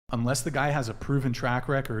unless the guy has a proven track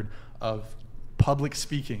record of public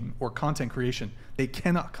speaking or content creation, they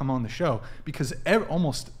cannot come on the show because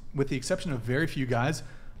almost, with the exception of very few guys,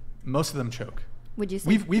 most of them choke. Would you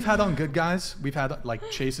say? We've had on good guys. We've had like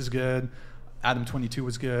Chase is good. Adam 22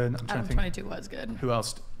 was good. Adam 22 was good. Who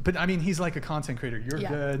else? But I mean, he's like a content creator. You're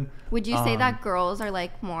good. Would you say that girls are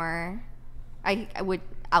like more, I would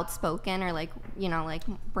outspoken or like, you know, like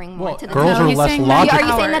bring more to the girls table? are less logical. Are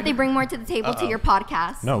you saying that they bring more to the table to your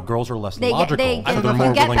podcast? No, girls are less They logical. get So they're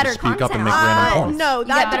more willing to speak up and make random points. No,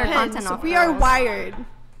 that better depends. content off We are girls. wired.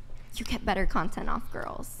 You get better content off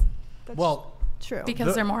girls. Well, True.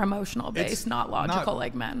 Because they're more emotional based, not logical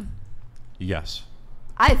like men. Yes.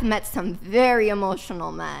 I've met some very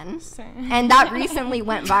emotional men, and that recently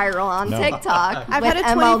went viral on TikTok. I've with had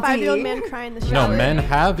a MLD. 25-year-old man cry in the shower. No, men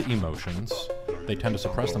have emotions. They tend to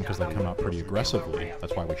suppress them because they come out pretty aggressively.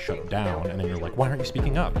 That's why we shut down. And then you're like, why aren't you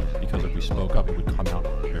speaking up? Because if we spoke up, it would come out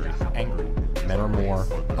very angry. Men are more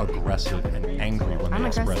aggressive and angry when I'm they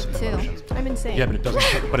express aggressive too. emotions. I'm insane. Yeah, but it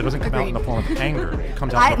doesn't come out in the form of anger. It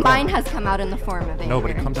comes out in the Mine form has come out in the form of anger. No,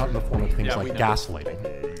 but it comes out in the form of things Yeah, like we know.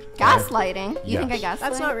 gaslighting. Gaslighting? You think I Yes. gaslight?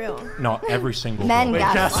 That's not real. No, every single Men woman.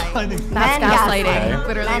 gaslight. gaslighting. Men gaslighting. gaslight.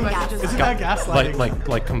 Literally Men what you gaslight. just Isn't that gaslighting?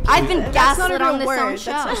 Like completely. I've been That's not a gaslit on real this word. own That's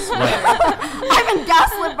show. not- I've been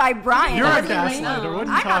gaslit by Brian. You're What a do you gaslighter. know? What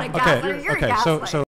are you I got a talking about? gaslighter. You're a so gaslighter. so